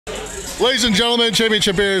Ladies and gentlemen,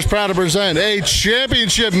 Championship Beer is proud to present a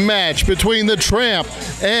championship match between the Tramp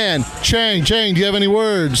and Chang. Chang, do you have any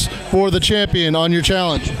words for the champion on your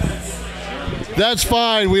challenge? That's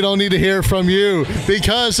fine. We don't need to hear from you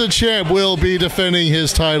because the champ will be defending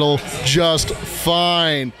his title just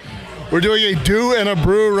fine. We're doing a do and a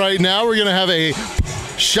brew right now. We're going to have a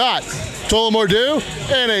shot, Tullamore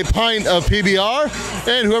and a pint of PBR,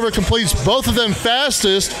 and whoever completes both of them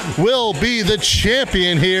fastest will be the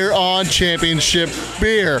champion here on Championship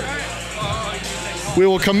Beer. We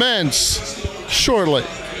will commence shortly.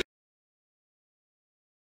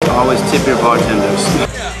 Always tip your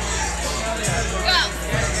bartenders.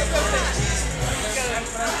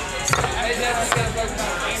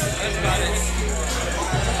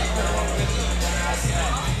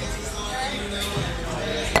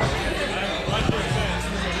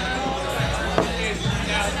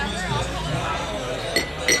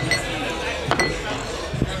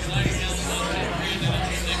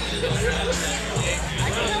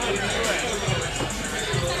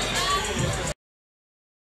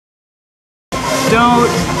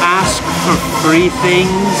 Don't ask for free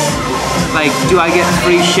things, like do I get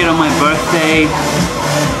free shit on my birthday?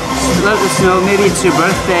 Let us know, maybe it's your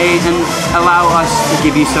birthday, and allow us to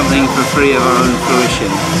give you something for free of our own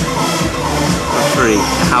fruition. For free,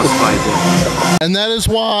 a house buy. And that is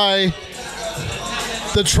why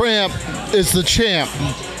the Tramp is the champ.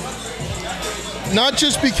 Not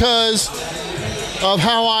just because of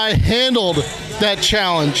how I handled that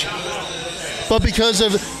challenge, but because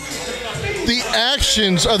of the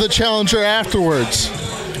actions of the challenger afterwards.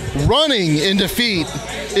 Running in defeat,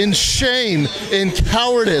 in shame, in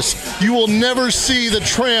cowardice. You will never see the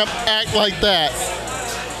Tramp act like that.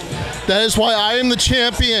 That is why I am the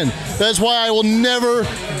champion. That is why I will never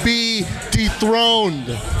be dethroned.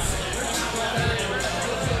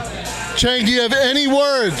 Chang, do you have any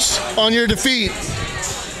words on your defeat?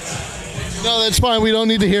 No, that's fine. We don't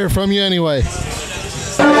need to hear from you anyway.